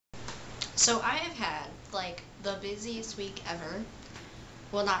So I have had like the busiest week ever.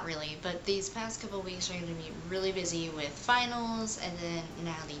 Well, not really, but these past couple weeks are going to be really busy with finals and then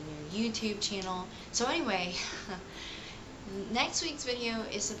now the new YouTube channel. So anyway, next week's video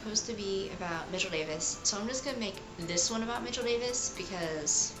is supposed to be about Mitchell Davis. So I'm just going to make this one about Mitchell Davis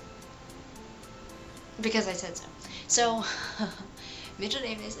because I said so. So Mitchell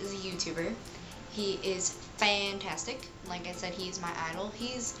Davis is a YouTuber. He is fantastic. Like I said, he's my idol.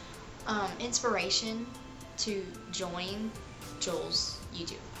 He's inspiration to join Joel's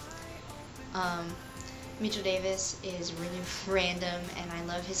YouTube. Mitchell Davis is really random, and I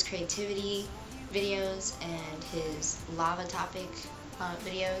love his creativity videos and his lava topic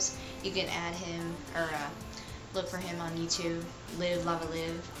videos. You can add him or look for him on YouTube. Live Lava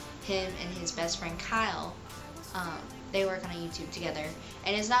Live. Him and his best friend Kyle, they work on a YouTube together,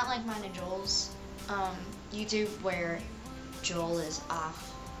 and it's not like mine and Joel's YouTube where Joel is off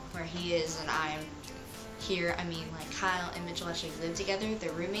where he is and I'm here. I mean, like, Kyle and Mitchell actually live together.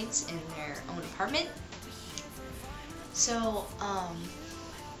 They're roommates in their own apartment. So,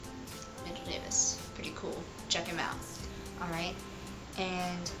 Mitchell Davis, pretty cool. Check him out. Alright,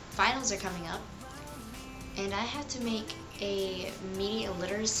 and finals are coming up, and I have to make a media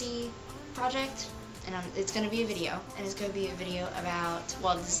literacy project, and it's going to be a video, and it's going to be a video about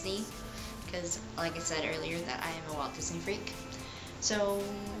Walt Disney, because, like I said earlier, that I am a Walt Disney freak. So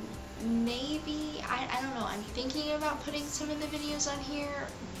maybe, I don't know, I'm thinking about putting some of the videos on here,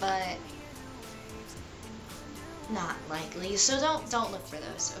 but not likely, so don't look for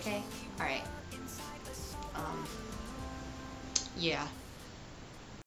those, okay? Alright. Yeah.